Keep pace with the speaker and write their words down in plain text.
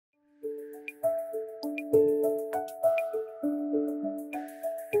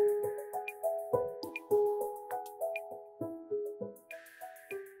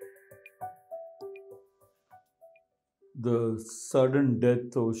sudden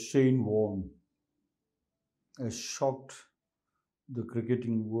death of Shane Warne has shocked the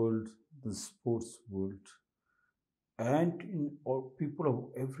cricketing world, the sports world, and in all people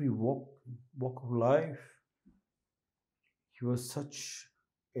of every walk of life. He was such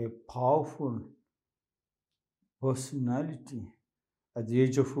a powerful personality. At the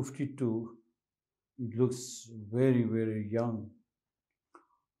age of 52, he looks very, very young.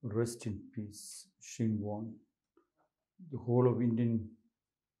 Rest in peace, Shane Warne. The whole of Indian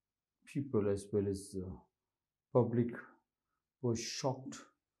people as well as the public was shocked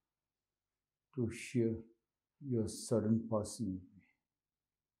to hear your sudden passing.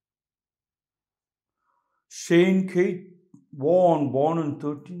 Shane Kate Warne, born on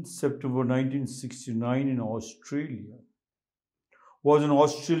 13th September 1969 in Australia, was an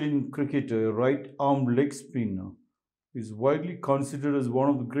Australian cricketer, a right-arm leg spinner. He is widely considered as one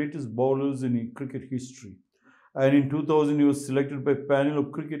of the greatest bowlers in cricket history. And in 2000, he was selected by a panel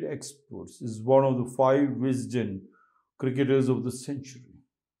of cricket experts as one of the 5 Wisden cricketers of the century.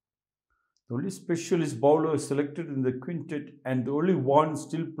 The only specialist bowler selected in the quintet and the only one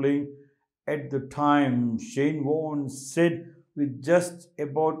still playing at the time, Shane Warne said with just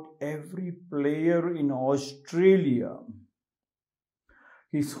about every player in Australia,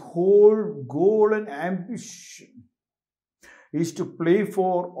 his whole goal and ambition is to play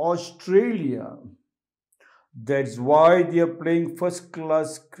for Australia. That's why they are playing first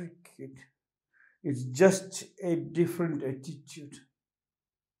class cricket. It's just a different attitude.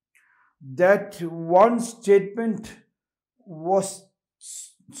 That one statement was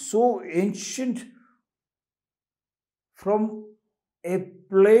so ancient from a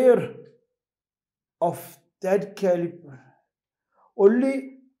player of that caliber.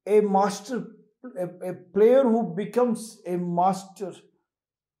 Only a master, a player who becomes a master,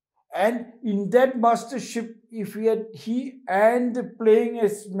 and in that mastership, if he and the playing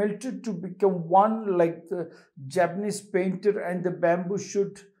has melted to become one, like the Japanese painter and the bamboo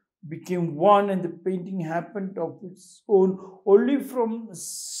shoot became one, and the painting happened of its own. Only from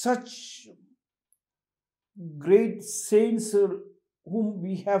such great saints whom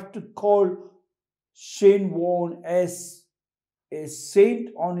we have to call Shane Warne as a saint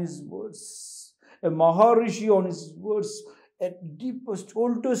on his words, a Maharishi on his words, at deepest,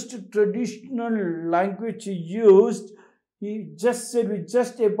 oldest traditional language he used. He just said with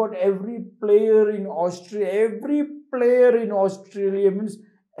just about every player in Australia means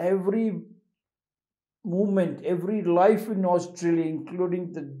every movement, every life in Australia,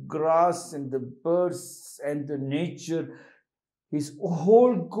 including the grass and the birds and the nature. His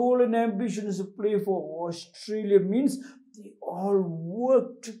whole goal and ambition is to play for Australia, means they all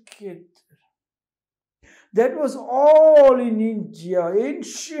work together. That was all in India,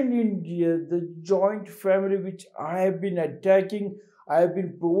 ancient India, the joint family which I have been attacking, I have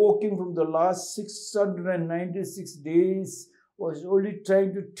been provoking from the last 696 days, was only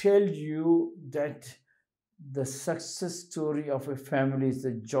trying to tell you that the success story of a family is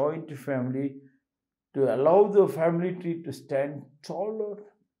a joint family, to allow the family tree to stand taller.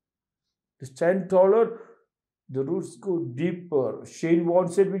 To stand taller, the roots go deeper. Shane Warne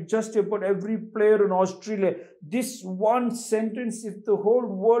said with just about every player in Australia, this one sentence, if the whole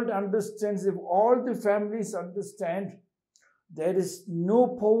world understands, if all the families understand, there is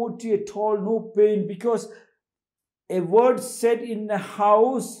no poverty at all, no pain, because a word said in a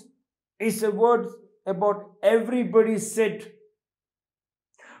house is a word about everybody said.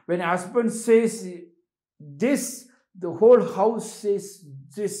 When husband says this, the whole house says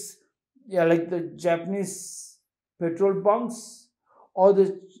this. Yeah, like the Japanese petrol bunks or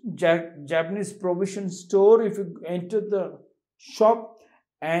the Japanese provision store. If you enter the shop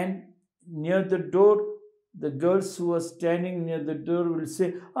and near the door, the girls who are standing near the door will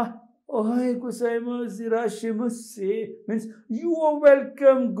say, ohai gozaimasu, irashimasu, means you are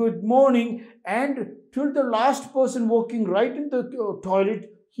welcome, good morning. And till the last person walking right in the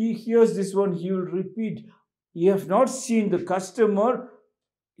toilet, he hears this one, he will repeat. He has not seen the customer,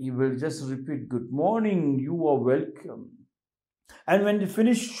 he will just repeat, good morning, you are welcome. And when they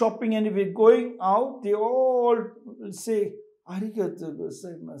finish shopping and if we're going out, they all will say, arigato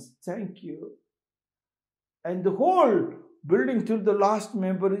gozaimasu, thank you. And the whole building till the last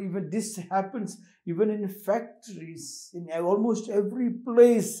member, even this happens even in factories, in almost every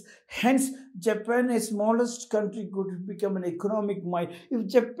place. Hence, Japan, a smallest country, could become an economic might. If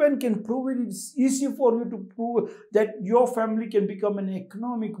Japan can prove it, it's easy for you to prove that your family can become an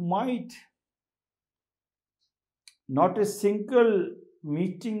economic might. Not a single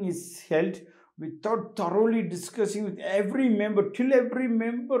meeting is held without thoroughly discussing with every member, till every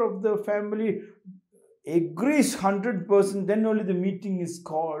member of the family agrees 100%, then only the meeting is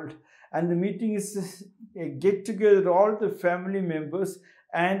called. And the meeting is a get together, all the family members,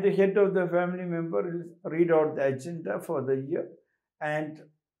 and the head of the family member will read out the agenda for the year and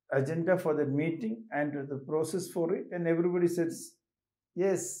agenda for the meeting and the process for it, and everybody says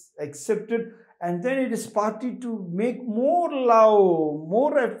yes, accepted. And then it is party to make more love,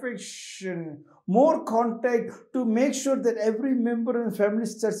 more affection, more contact, to make sure that every member in the family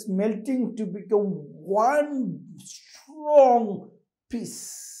starts melting to become one strong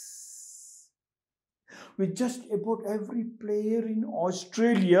piece. With just about every player in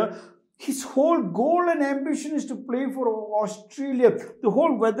Australia, his whole goal and ambition is to play for Australia. The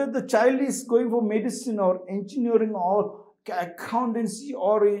whole, whether the child is going for medicine or engineering or accountancy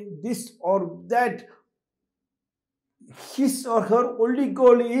or this or that, his or her only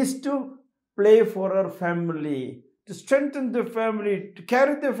goal is to play for her family, to strengthen the family, to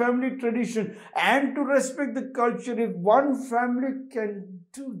carry the family tradition, and to respect the culture. If one family can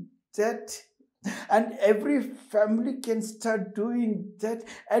do that, and every family can start doing that,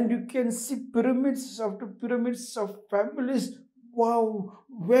 and you can see pyramids after pyramids of families, wow,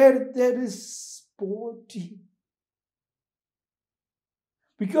 where there is poverty.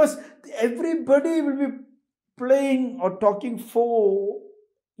 Because everybody will be playing or talking for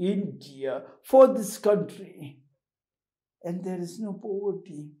India, for this country, and there is no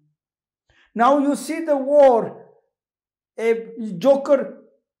poverty. Now you see the war, a joker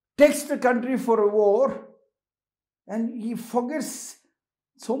takes the country for a war, and he forgets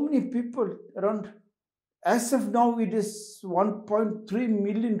so many people around. As of now, it is 1.3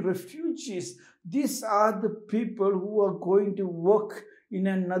 million refugees. These are the people who are going to work in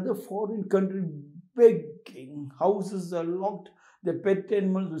another foreign country begging. Houses are locked. The pet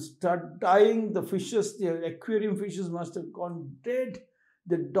animals will start dying. The fishes, the aquarium fishes must have gone dead.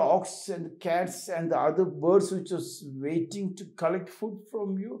 The dogs and cats and the other birds which are waiting to collect food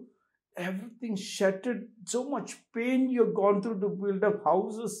from you, everything shattered. So much pain you have gone through to build up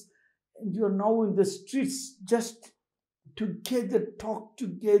houses, and you are now in the streets just together, talk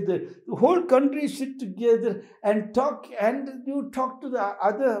together. The whole country sit together and talk, and you talk to the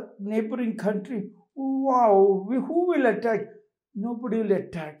other neighboring country. Wow, who will attack? Nobody will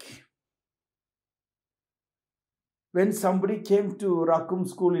attack. When somebody came to Rakum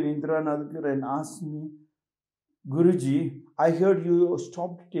school in Indiranagar and asked me, Guruji, I heard you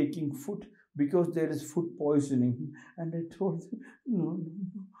stopped taking food because there is food poisoning. And I told them, no,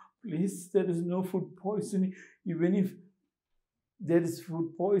 please, there is no food poisoning. Even if there is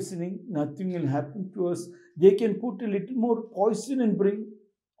food poisoning, nothing will happen to us. They can put a little more poison and bring.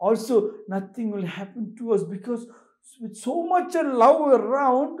 Also, nothing will happen to us, because with so much love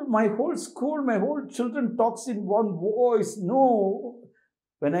around, my whole school, my whole children talks in one voice. No,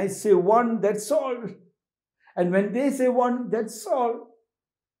 when I say one, that's all. And when they say one, that's all.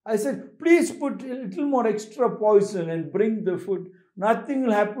 I said, please put a little more extra poison and bring the food. Nothing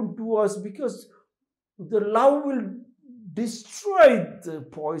will happen to us, because the love will destroy the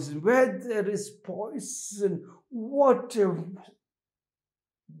poison. Where there is poison, what a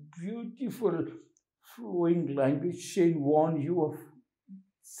beautiful flowing language, Shane Warne, you have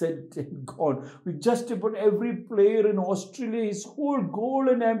said and gone. With just about every player in Australia, his whole goal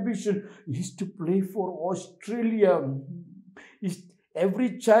and ambition is to play for Australia.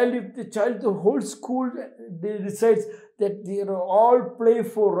 Every child, if the child, the whole school, they decides that they all play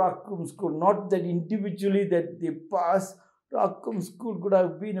for Rakum school, not that individually that they pass. Rakum school could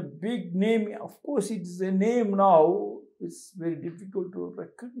have been a big name. Of course, it is a name now. It's very difficult to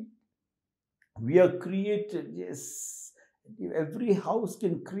reckon. We are created, yes. Every house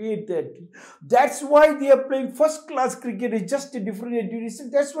can create that. That's why they are playing first class cricket. It's just a different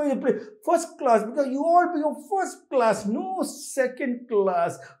education. That's why they play first class, because you all become first class, no second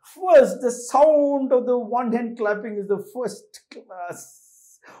class. First, the sound of the one hand clapping is the first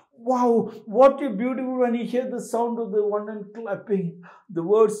class. Wow, what a beautiful when you hear the sound of the one hand clapping, the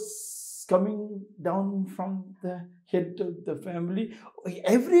words coming down from the head of the family.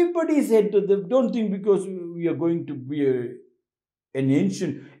 Everybody is head of them. Don't think because we are going to be an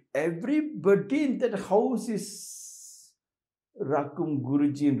ancient. Everybody in that house is Rakum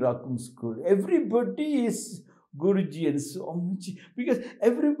Guruji in Rakum school. Everybody is Guruji and Swamiji, because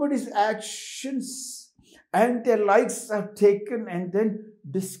everybody's actions and their likes are taken and then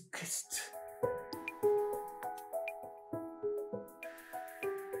discussed.